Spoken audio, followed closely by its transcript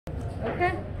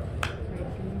Okay.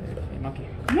 Hey, monkey.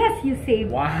 Yes, you saved.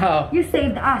 Wow. You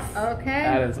saved us. Okay.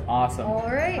 That is awesome. All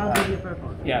right. I'll give you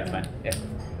purple. Yeah, it's fine. Yeah.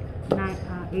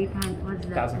 8 times, what's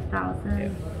that? 1,000.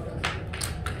 1,000.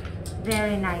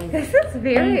 Very nice. This is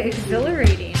very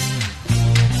exhilarating.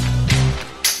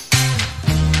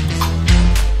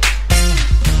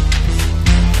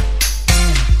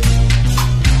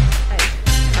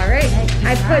 All right.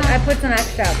 I put some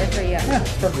extra out there for you. Yeah,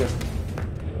 perfect.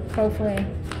 Hopefully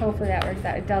that works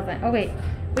out. It doesn't. Oh wait,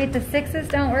 the 6s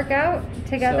don't work out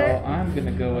together. So I'm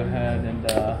gonna go ahead and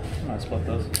I'm gonna split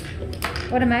those.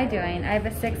 What am I doing? I have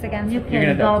a 6 against. You You're can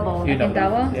gonna double. I can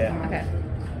double? Yeah. Okay.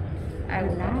 I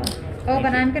will double. Oh,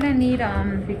 but I'm gonna need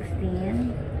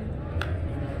 16.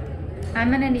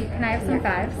 I'm gonna need. Can I have some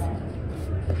 5s?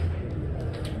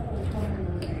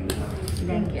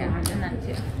 Thank you. And then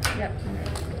 2. Yep.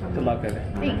 Good luck, baby.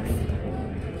 Thanks.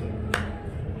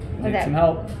 Need that? some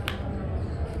help.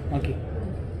 Monkey.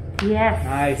 Yes.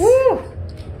 Nice. Woo!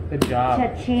 Good job.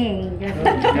 Cha-ching. Good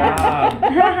job.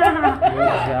 Good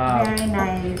job. Very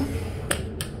nice.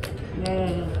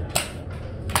 Yay.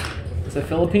 Is it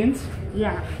Philippines?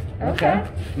 Yeah. Okay.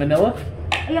 Manila?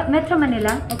 Yeah, Metro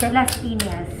Manila. Okay. Las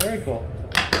Piñas. Very cool.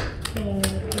 Thank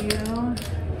you.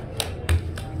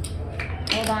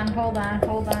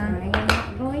 Hold on. I'm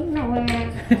not going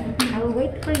nowhere. I will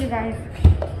wait for you guys.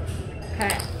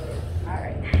 Okay.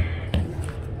 Alright.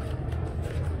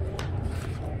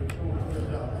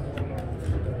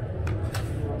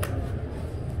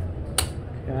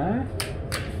 Okay.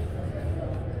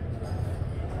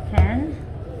 10.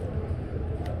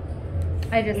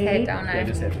 I just hit, 8. don't I? Yeah,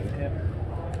 just hit it. Yep.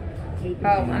 8. Oh,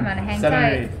 I'm gonna hang 7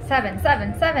 tight. and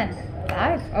 8. 7.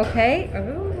 5. Okay.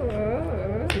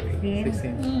 Ooh. 16.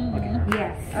 16. Okay.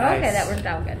 Yes. Okay, Nice. that worked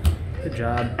out good. Good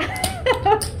job.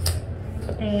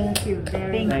 Thank you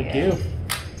very much. Thank you.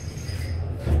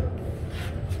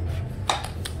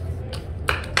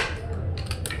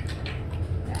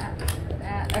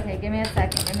 Okay, give me a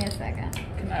second.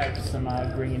 Can I have some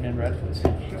green and red, please?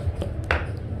 Sure.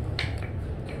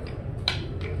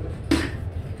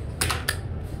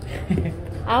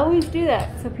 I always do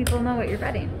that so people know what you're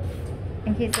betting.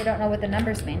 In case they don't know what the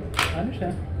numbers mean. I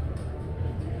understand.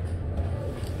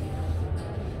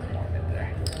 Right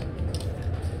there.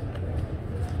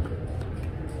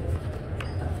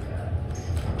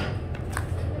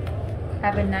 I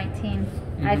have a 19.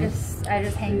 I just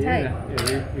hang tight.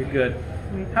 Yeah, you're good.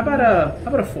 How about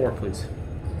a 4, please?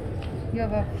 You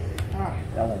have a.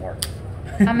 That won't work.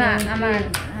 I'm at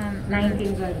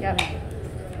 19 good. Yep.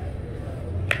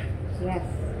 Yes.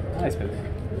 Nice, baby.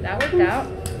 That worked out.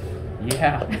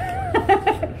 Yeah.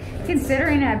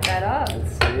 Considering I bet up.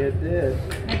 Let's see, it did.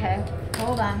 Okay.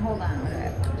 Hold on. What do I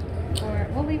have? 4.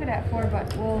 We'll leave it at 4, but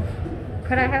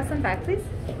could I have some 5, please?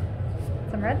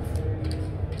 Some reds?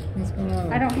 What's going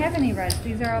on? I don't have any reds.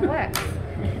 These are all blacks.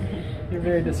 You're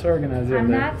very disorganized over I'm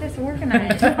there. not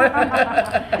disorganized.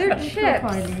 They're So chips.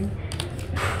 funny.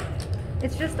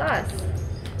 It's just us.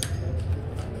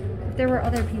 If there were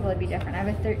other people, it'd be different. I have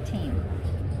a 13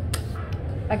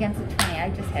 against a 20. I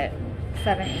just hit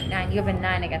 7, 8, 9. You have a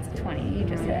 9 against a 20. You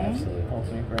just hit. Absolutely.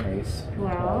 Ultimate for an ace.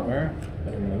 12. Better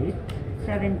maybe.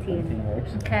 17. 17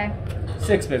 works. Okay.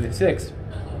 6, baby. 6.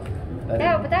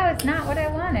 Yeah, but that was not what I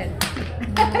wanted.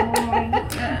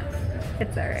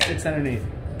 It's alright. 6 underneath.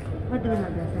 What do we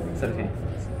have there? 17.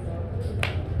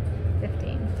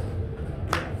 15.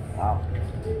 Wow.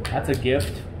 That's a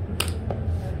gift.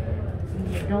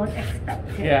 You don't expect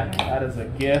it. Yeah, that is a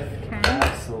gift. Okay.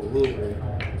 Absolutely.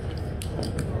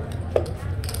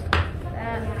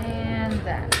 That and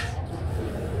that.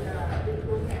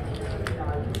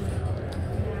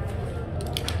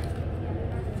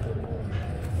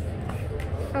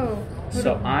 Oh.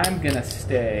 So I'm gonna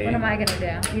stay. What am I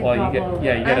gonna do? Well, you get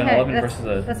you get an Okay, 11 that's- versus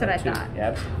a. that's what I 2. thought. Yeah,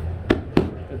 absolutely.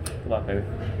 Good luck, baby.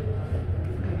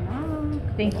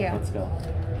 Thank you. Let's go.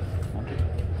 Okay.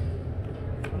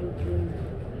 18.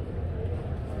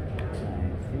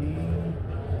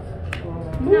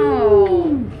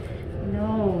 No.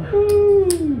 No.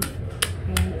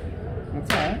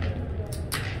 That's alright.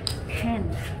 10.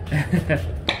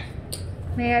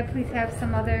 May I please have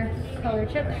some other color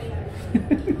chips?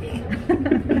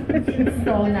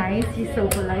 So nice. She's so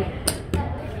polite.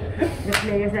 The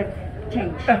player's like,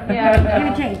 change. Yeah.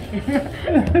 You change.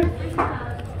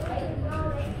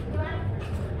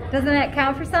 Doesn't that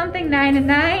count for something? 9 and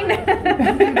 9? You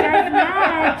guys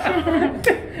match.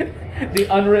 The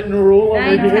unwritten rule over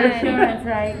 9 here. times. Insurance,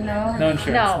 right? No. No insurance.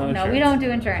 No, insurance. we don't do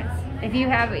insurance. If you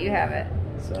have it, you have it.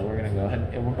 So we're gonna go ahead.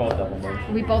 And we're both double, baby.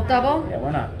 We both double? Yeah,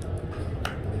 we're not.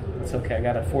 It's okay. I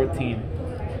got a 14.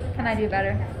 Can I do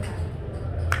better?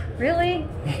 Really?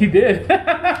 He did. Oh my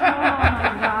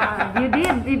god. You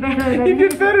did better than You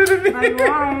did better than me. By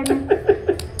one.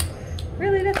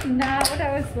 Really, that's not what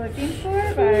I was looking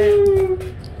for, but...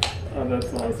 Oh,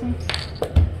 that's awesome.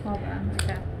 Hold on,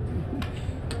 okay.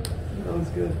 That was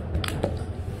good.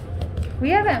 We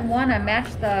haven't won a match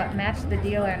the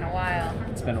dealer in a while.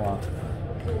 It's been a while.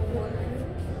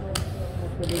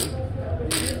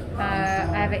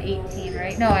 I have an 18,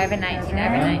 right? No, I have a 19. I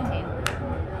have a 19.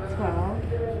 12.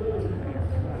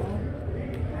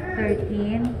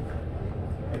 13.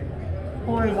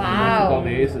 14. Wow. Call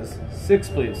me aces. 6,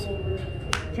 please.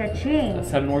 Cha-ching. That's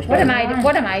 7 more What spots.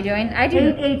 am I doing? I do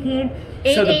 8, 18.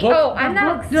 8, So the 8. book- Oh, I'm the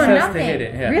not book doing says to nothing. hit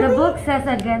it, yeah. Really? The book says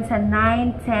against a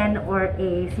 9, 10, or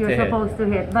ace, you're To hit. supposed to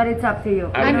hit, but it's up to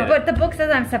you. I would hit it. But the book says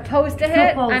I'm supposed to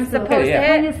hit. I'm supposed Yeah.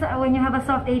 to hit. When you have a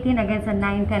soft 18 against a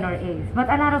 9, 10, or ace. But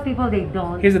a lot of people, they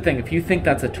don't. Here's the thing. If you think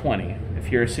that's a 20,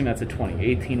 if you're assuming that's a 20,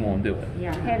 18 won't do it.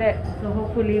 Yeah. Hit it. So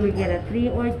hopefully we get a 3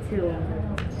 or 2.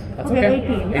 That's Okay, okay.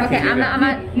 18. 18, Okay, you're I'm good.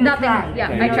 not You nothing. tried. Yeah,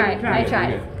 Yeah, I you're tried. good. I You're tried.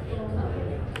 good.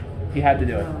 You had to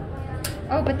do it.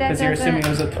 Oh, but that Because you're assuming it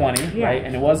doesn't. was a 20, Yeah. right?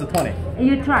 And it was a 20.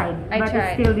 You tried, I but tried.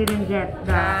 it still didn't get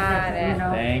that, Got it. you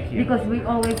know. Thank you. Because we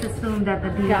always assume that the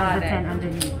deal Got is a it. 10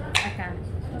 underneath. Okay.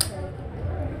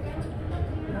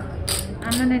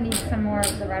 I'm gonna need some more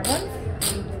of the red ones,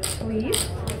 please.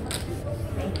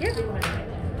 Thank you.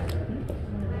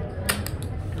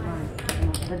 Come on,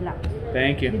 good luck.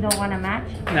 Thank You you. don't want a match?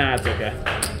 Nah, it's okay.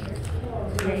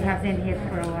 Yeah, it hasn't hit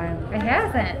for a while. It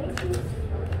hasn't.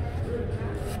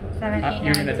 7, 8, You're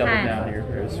 9, going to double 10. down here,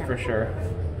 Chris, Yeah. for sure.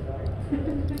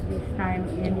 This time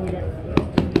you need it.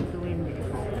 You need to win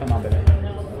this. Come on, baby.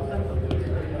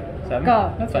 7?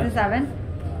 Go. That's To fine. 7.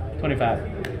 25.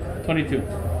 22.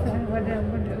 What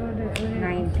 19.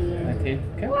 19.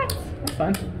 Okay. What? That's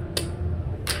fine.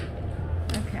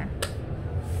 Okay.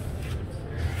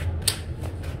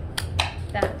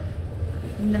 That.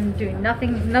 And I'm doing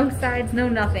nothing, no sides, no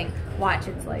nothing. Watch,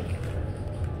 it's like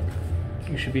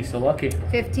You should be so lucky.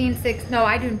 15, 6. No,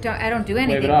 I don't do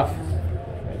anything. Wave it off.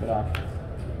 Wave it off.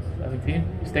 17.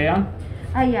 Stay on.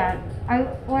 Yeah.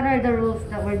 What are the rules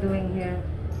that we're doing here?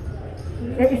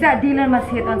 Is that dealer must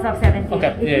hit on sub 17? Okay,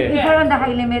 If we're on the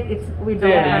high limit, it's we don't.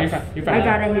 Yeah, but you're fine, you're fine. I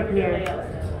gotta hit here.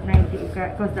 90,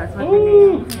 because that's what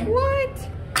Ooh. we made. What?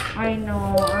 I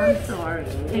know, I'm sorry.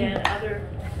 The other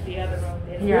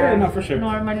room. Yeah, no, for sure.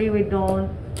 Normally we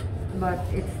don't, but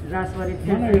that's what it says.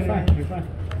 No, no, you're here. fine. You're fine.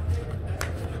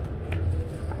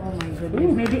 Oh my goodness.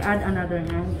 Ooh. Maybe add another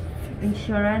hand.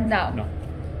 Insurance? No. No.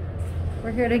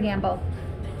 We're here to gamble.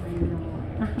 I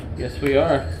know. Yes, we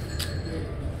are.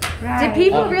 Right. Do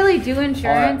people really do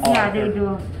insurance? all Yeah, right. they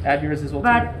do. Add yours as well.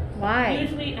 But too. Why?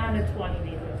 Usually on a 20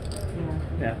 they do.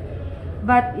 yeah. Yeah.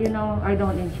 But you know, I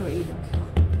don't insure either.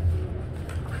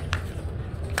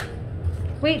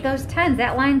 Wait, those 10s,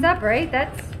 that lines up, right?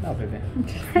 That's No, baby.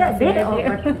 They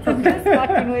don't. I'm just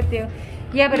fucking with you.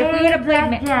 Yeah, but if we would have played,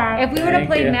 Blackjack. if we would have Thank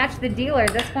played you. Match the Dealer,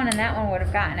 this one and that one would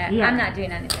have gotten it. Yeah. I'm not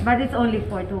doing anything. But it's only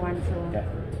 4 to 1, so. Yeah.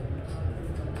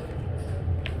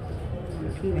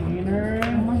 Oh Cleaner.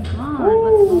 my god,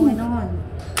 what's going on?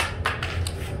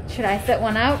 Should I sit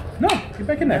one out? No, get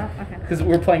back in there. No? Okay. Because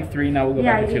we're playing 3, now we'll go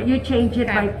Yeah, back to 2. you change it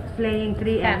Okay. by playing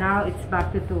 3 Okay. and now it's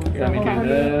back to 2. Let me do hopefully,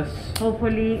 this.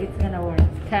 hopefully it's gonna work.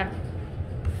 Okay.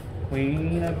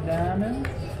 Queen of diamonds.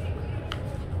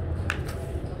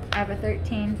 I have a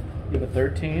 13. You have a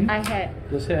 13. I hit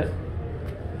Just hit.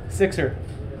 6er.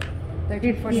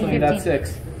 13, 14, So 15. that's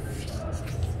 6.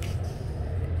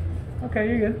 Okay,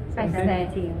 you're good. I 17. say.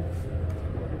 17.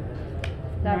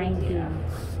 That was- 19.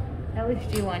 At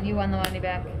least you won. You won the money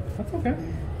back. That's okay.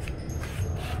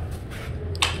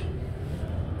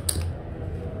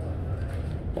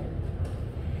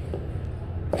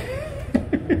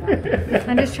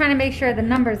 I'm just trying to make sure the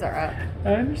numbers are up.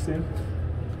 I understand.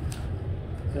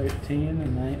 13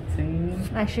 and 19.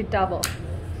 I should double.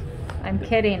 I'm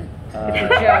kidding. It's Uh, a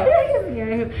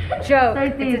joke. Yeah. Joke.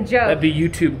 13. It's a joke. That'd be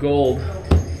YouTube gold.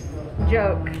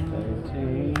 Joke.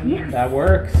 13. Yes. That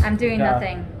works. I'm doing Good job.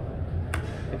 nothing.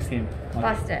 16.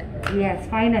 Bust it. Yes,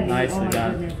 finally. Nicely oh my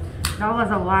done. goodness. That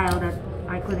was a while that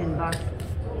I couldn't bust.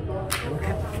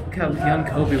 Look how young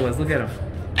Kobe was. Look at him.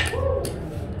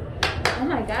 Oh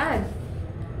my god.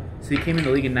 So he came in the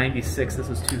league in 96. This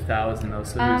was 2000 though,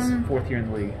 so he was 4th year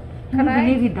in the league. Can Could you I?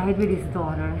 believe he died with his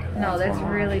daughter? No, that's Wow.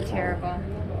 really terrible.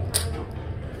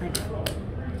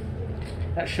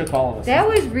 That shook all of us. That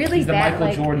was really He's the bad. Michael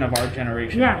like, Jordan of our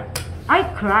generation. Yeah. I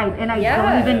cried and I Yeah.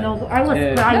 don't even know. I was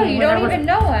Yeah. crying No, you when I don't was even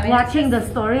know. I mean, watching the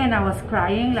story and I was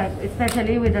crying, like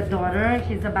especially with the daughter.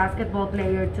 She's a basketball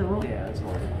player too. Yeah, that's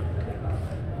horrible.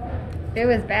 it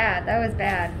was bad. That was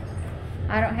bad.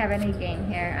 I don't have any game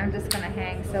here. I'm just gonna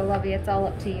hang. So Lovey, it's all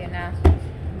up to you now.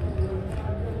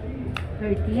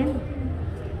 13.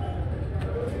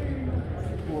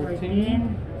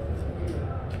 14.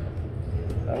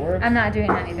 That works? I'm not doing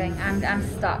anything. I'm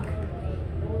stuck.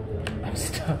 I'm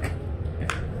stuck.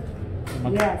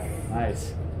 Yes.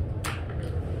 Nice.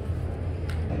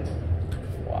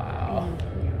 Wow.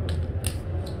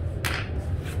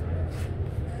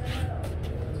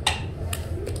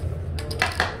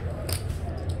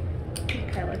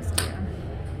 Okay, let's do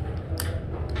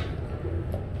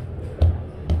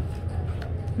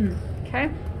it. Okay.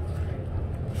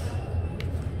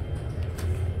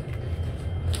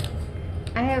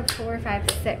 I have 4,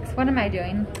 5, 6. What am I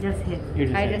doing? Just hit. You're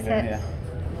just I hitting just them, hit. Yeah.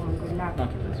 Oh, good luck.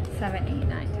 Not too busy. 7, 8,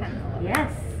 9, 10, 11.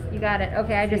 Yes. You got it.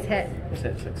 Okay, I just hit Just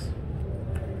hit 6.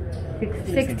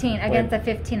 16. 16 against a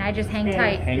 15. I just hang Stay.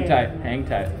 tight. Hang tight. Hang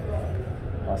tight.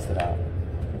 Bust it out.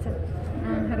 It's a,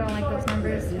 I don't like those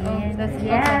numbers. Oh, that's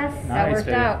Yes. okay. That Nice, worked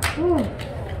baby. out. Ooh.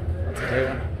 That's a great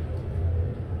one.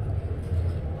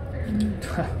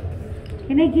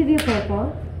 Can I give you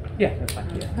purple? Yeah, that's fine.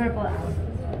 Yeah. Purple out.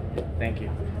 Thank you.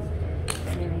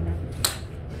 Very nice.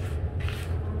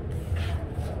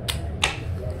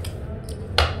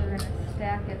 We're gonna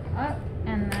stack it up,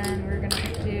 and then we're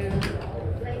gonna do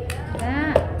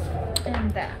that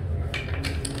and that.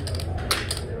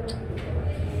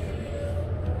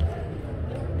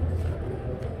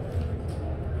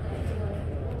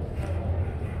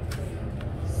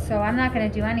 So I'm not gonna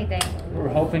do anything. We're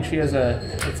hoping she has a,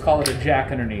 let's call it a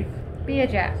jack underneath. Be a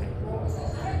jack.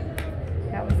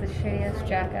 That was the shittiest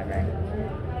jack ever.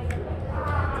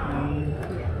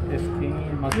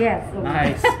 15. Must- Yes.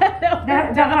 Nice.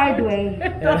 The hard way.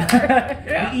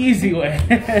 The easy way.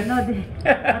 No,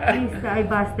 at least I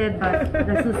busted, but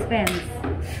the suspense.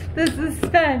 The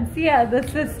suspense, yeah, the Why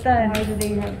suspense. do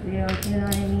they have zeros? You know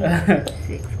what I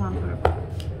mean? 6, 1 purple.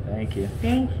 Thank you.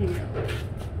 Thank you.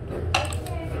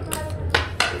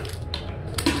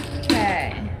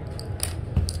 Okay.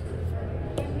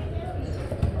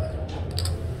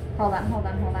 Hold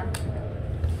on.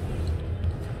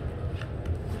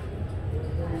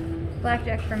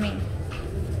 Blackjack for me.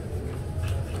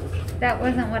 That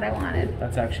wasn't what I wanted.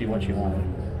 That's actually what you wanted.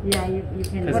 Yeah, you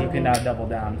can. Because you can now double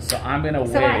down. So I'm going to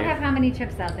So waive. I have how many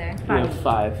chips out there? You have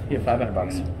 5. You have $500.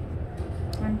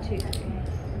 1, 2, 3, 4, 5.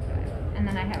 And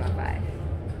then I have a 5.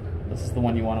 This is the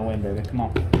one you want to win, baby. Come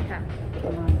on.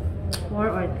 Okay. 4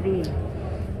 or 3.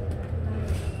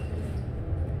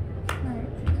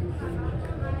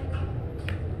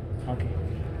 Okay.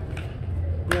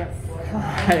 Yes.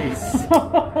 Nice.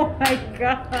 Oh my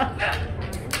god.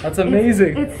 That's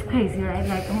amazing. It's crazy, right?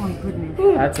 Like, oh my goodness.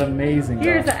 That's amazing.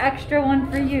 Here's girl. an extra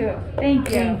one for you. Thank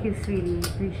you. Thank you, sweetie.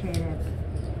 Appreciate it.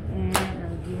 And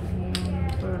I'll give him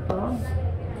purple.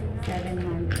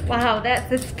 700. Wow, that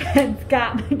suspense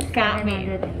got me.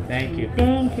 700. Thank you.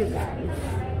 Thank you, guys.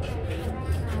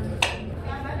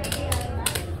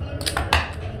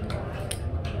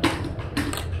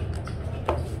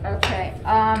 Okay,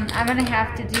 I'm gonna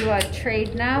have to do a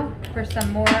trade now for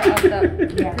some more of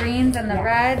the Yeah. greens and the Yeah.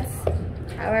 reds.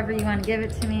 However you want to give it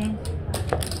to me.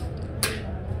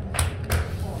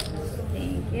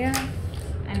 Thank you.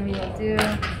 And we will do.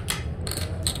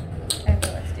 Okay,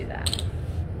 let's do that.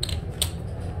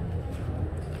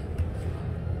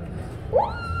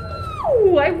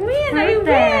 Ooh, I win! I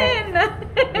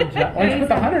Perfect. Good job. Why don't you put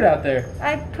the 100 out there?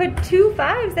 I put 2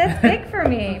 5s. That's big for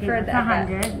me. Okay, for that's that.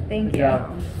 100. Thank Good you.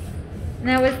 job.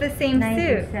 Now it's the same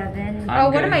suit. 97. I'm Oh,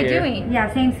 what good am I here. doing?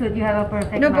 Yeah, same suit. You have a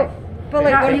perfect No, match. but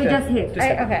like, No, what you do just hit. Just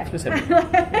hit. okay. Just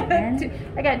hit.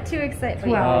 I got too excited.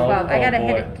 12. 12. I Oh, gotta boy.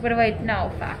 hit it. What do I?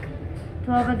 No, fuck.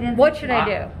 12 against. What should I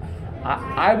do?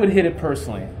 I would hit it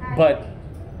personally, but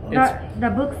it's The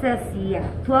book says, yeah,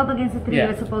 12 against a 3 Yeah.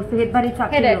 you're supposed to hit, but it's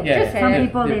up Hit to it. you. Yeah, Just hit Some it.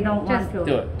 people, Do they it. don't Just want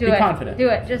to. do it. Do Be it. confident. Do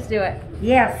it. Just do it.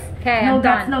 Yes. 'Kay, No I'm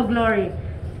guts, done. no glory.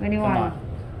 21. Come on.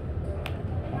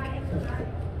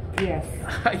 Yes.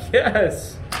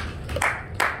 Yes.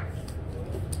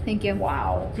 Thank you.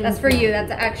 Wow. That's for you.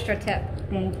 That's an extra tip.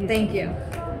 Thank you. Thank you.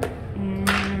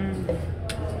 And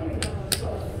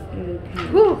 18.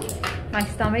 Whew. My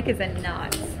stomach is in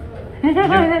knots. You're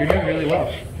doing really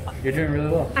well. You're doing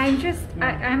really well.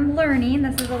 I'm learning.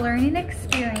 This is a learning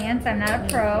experience. I'm not a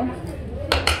pro.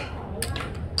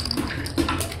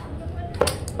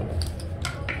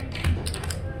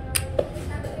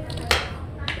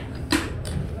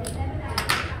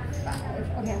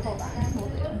 Okay, hold on. We'll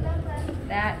do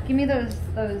that. Give me those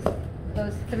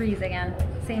 3s again.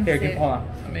 Same Here, suit. hold on.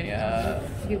 Let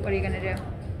me, What are you gonna do?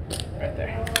 right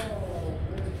there.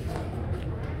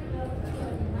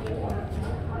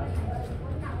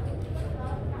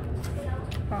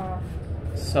 Oh.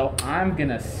 So I'm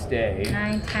gonna stay.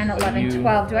 9, 10, 11, You-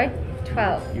 12. Do I?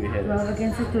 12. You hit Well, it.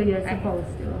 against the 2 you're supposed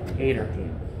to. 8 or.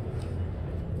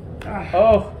 Ah.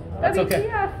 Oh, that's okay.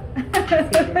 WTF.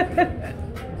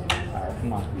 Alright,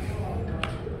 come on.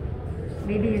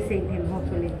 Maybe you saved him,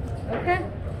 hopefully. Okay.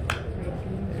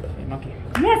 Hey, monkey.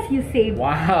 Yes, you saved.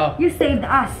 Wow. You saved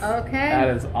us. Okay. That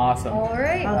is awesome. All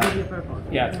right. I'll give you purple.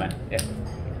 Yeah, it's fine. Yeah.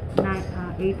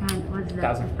 800. What's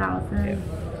that? 1,000. 1,000.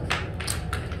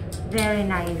 Very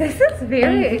nice. This is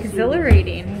very Thank you,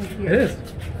 exhilarating. Thank you. It is.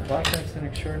 Blackjack's an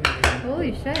extraordinary game.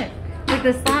 Holy shit. Like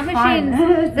the slot Fun.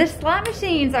 machines, the slot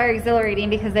machines are exhilarating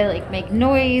because they like make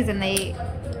noise and they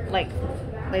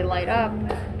light up.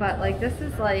 But like this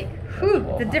is like, whew,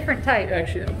 it's a different type.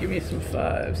 Actually, give me some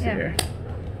 5s Yeah. here.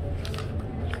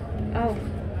 Oh.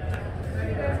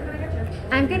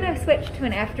 I'm gonna switch to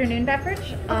an afternoon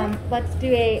beverage. Let's do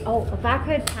a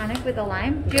vodka tonic with a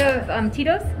lime. Do you have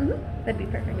Tito's? Mm-hmm. That'd be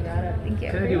perfect. You got it. Thank you.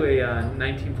 Can I do a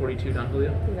 1942 Don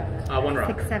Julio? You got it. 1 rock.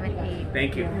 6, 7, 8.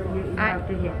 Thank you. You I- have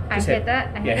to hit. I Just hit hit. that.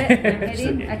 I hit Yeah. it. I'm Just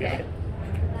hitting. hit. Okay.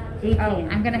 18. Oh,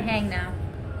 I'm gonna hang now.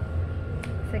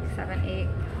 6, 7, 8.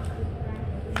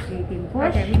 18. Push.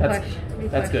 Okay, we That's, push. We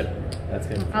that's push. good. That's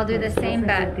good. I'll do the same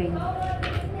That's a bet. good thing.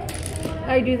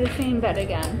 I do the same bet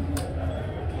again.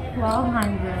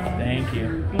 1,200. Thank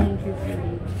you. Thank you,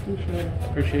 sweetie. Appreciate it.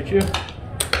 Appreciate you.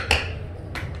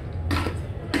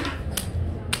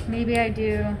 Maybe I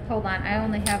do. Hold on. I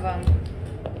only have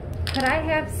Could I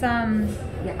have some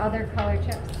other color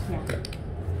chips? Yeah.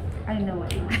 I know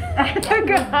what you want.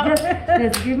 Go.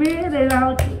 Just give me the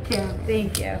round chair.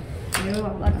 Thank you. You're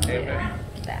welcome. Let's do Hey,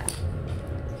 babe. that.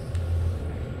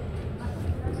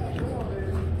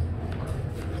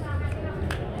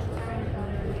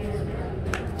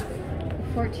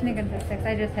 $14 against a 6.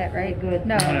 I just hit, right? Good.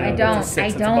 No, No, I it's don't. a 6, I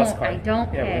it's a bus don't. card. I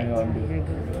don't Yeah, we're hit. gonna go and do Very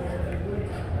good.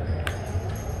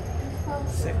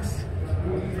 6.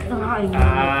 I know.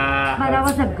 Ah, But that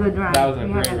was a good run. that was a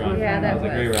We great had run. good Yeah, run. that was a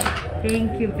great run.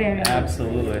 Thank you very much.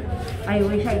 Absolutely. I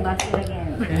wish I busted again.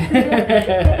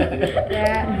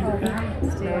 Yeah, hold on.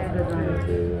 Let's do That was a good run.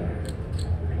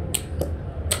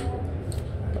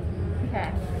 Okay.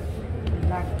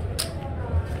 Black.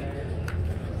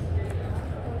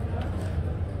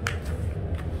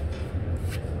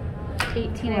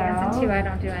 $18 against a 2. I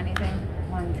don't do anything.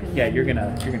 1, 2. Yeah, you're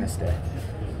gonna stay.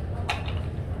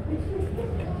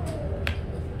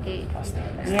 8. I'll stay.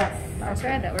 Yes.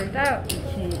 Okay, that worked out.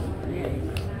 Okay.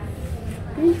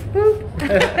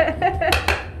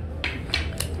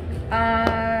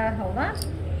 Hold on.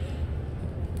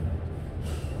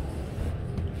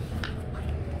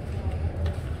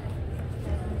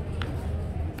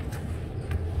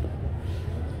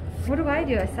 What do I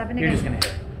do? A 7 You're just against?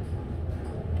 gonna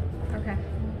hit. Okay.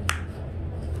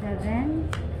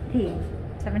 17.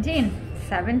 17.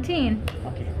 17.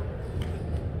 Okay.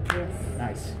 Yes.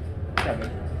 Nice. 7.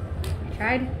 I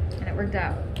tried, and it worked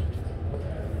out.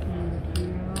 Thank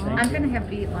you. Thank I'm you. gonna have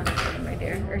to eat lunch soon, my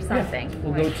dear, or something. Yeah,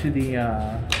 we'll go to the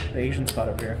Asian spot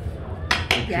up here.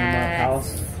 The Dream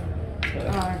Palace.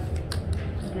 Or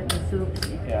get the soup.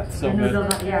 Yeah, it's so The good. noodle,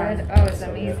 yeah. Good. Oh, it's So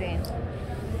good. amazing.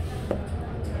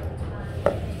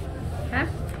 Huh?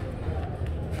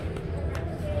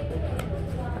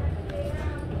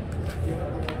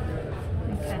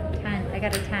 Okay, 10. I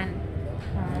got a 10.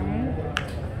 5,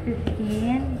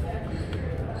 15,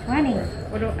 20,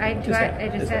 What do I do? Just I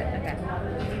hit. just Just hit. hit. Okay.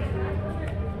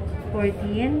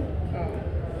 14. Oh,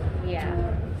 yeah.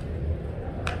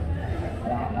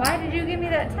 Why did you give me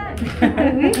that 10?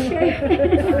 I wish I.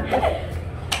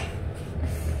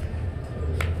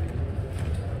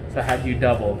 So had you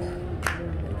doubled, you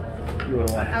would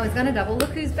have won. I was gonna double. Look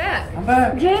who's back. I'm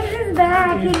back. James is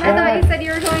back. He's He I thought left. you said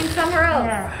you were going somewhere else.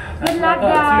 Yeah. Good luck,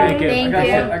 guys. Thank you. Thank I got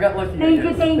you. luck- I got lucky. Thank you,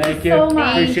 again. thank Thank you you. so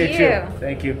much. Appreciate you. you.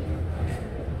 Thank you.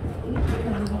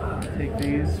 Take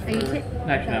these. Are you For... ta-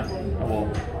 Actually, no. I will.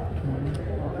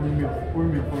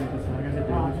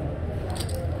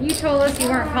 You told us you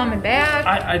weren't coming back.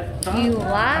 I thought You I was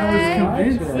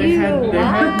lied. convinced. They You had me.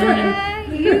 lied.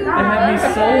 They had me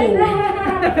sold.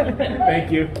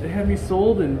 Thank you. They had me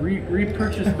sold and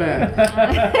repurchased back.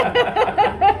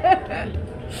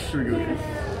 Here we go, guys.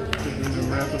 I'm gonna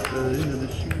wrap up the end of the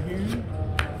shoe here.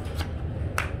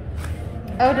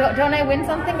 Oh, don't I win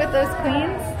something with those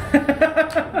queens?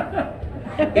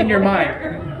 In your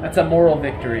mind, that's a moral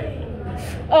victory.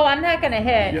 Oh, I'm not gonna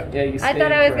hit. Yeah. Yeah, you I thought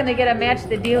stayed I was for- gonna get a match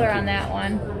the dealer on that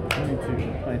one.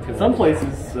 22. Some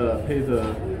places pay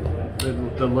the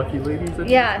lucky ladies. I think.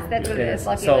 Yes, that's what It it is. is.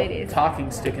 Lucky so ladies.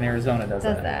 Talking Stick in Arizona does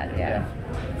Does that, yeah.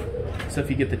 So if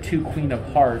you get the 2 Queen of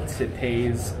Hearts, it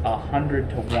pays 100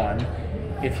 to 1.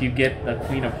 if you get the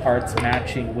Queen of Hearts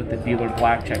matching with the dealer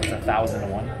blackjack, it's 1,000 to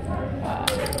 1.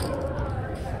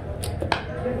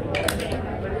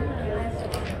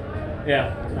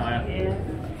 Yeah. Oh, yeah. Yeah.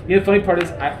 Yeah, the funny part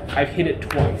is I've hit it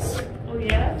twice. Oh,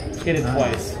 yeah? Hit it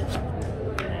twice.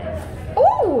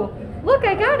 Ooh, look,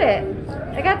 I got it.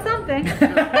 I got something.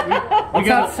 Let's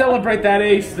not celebrate that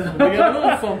ace, though. We got a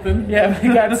little something. Yeah,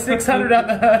 we got 600 on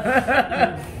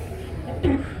the...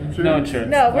 No insurance.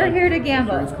 No, we're here to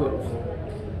gamble. Insurance closed.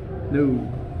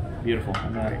 No. Beautiful.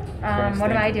 I'm not.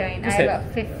 What am I doing? Just I hit. got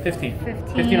 15.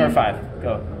 15. 15 or 5.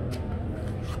 Go.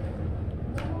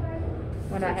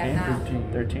 What do I have now?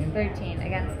 13. 13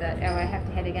 against it. Oh, I have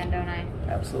to hit again, don't I?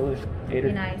 Absolutely. 8 Be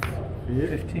or nice.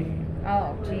 15.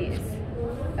 Oh, jeez.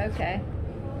 Okay.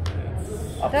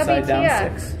 Upside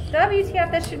down 6.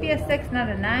 WTF, that should be a 6, not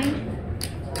a 9.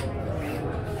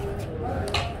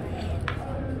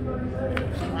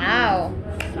 Wow.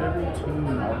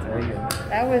 17. I'll take it.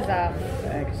 That was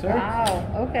Thank you, sir.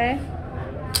 wow, okay.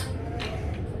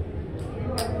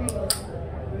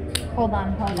 Hold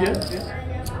on. Yes.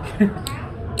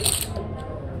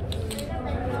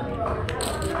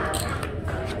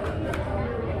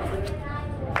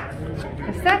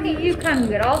 The second you come, you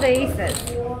get all the aces.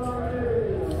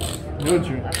 No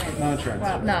insurance. No insurance.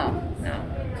 Well, no.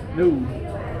 No.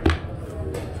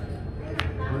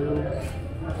 12.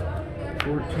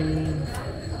 14.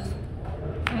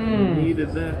 Needed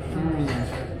that.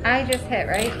 I just hit,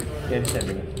 right? Yeah, just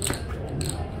everything.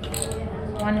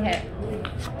 1 hit.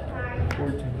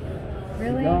 14.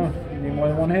 Really? No, you need more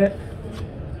than 1 hit.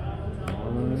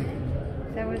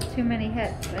 That was too many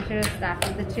hits. I should have stopped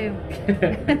with the 2.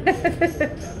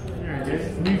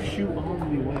 Alright, new shoe on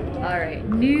the way. All right,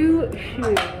 new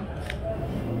shoe.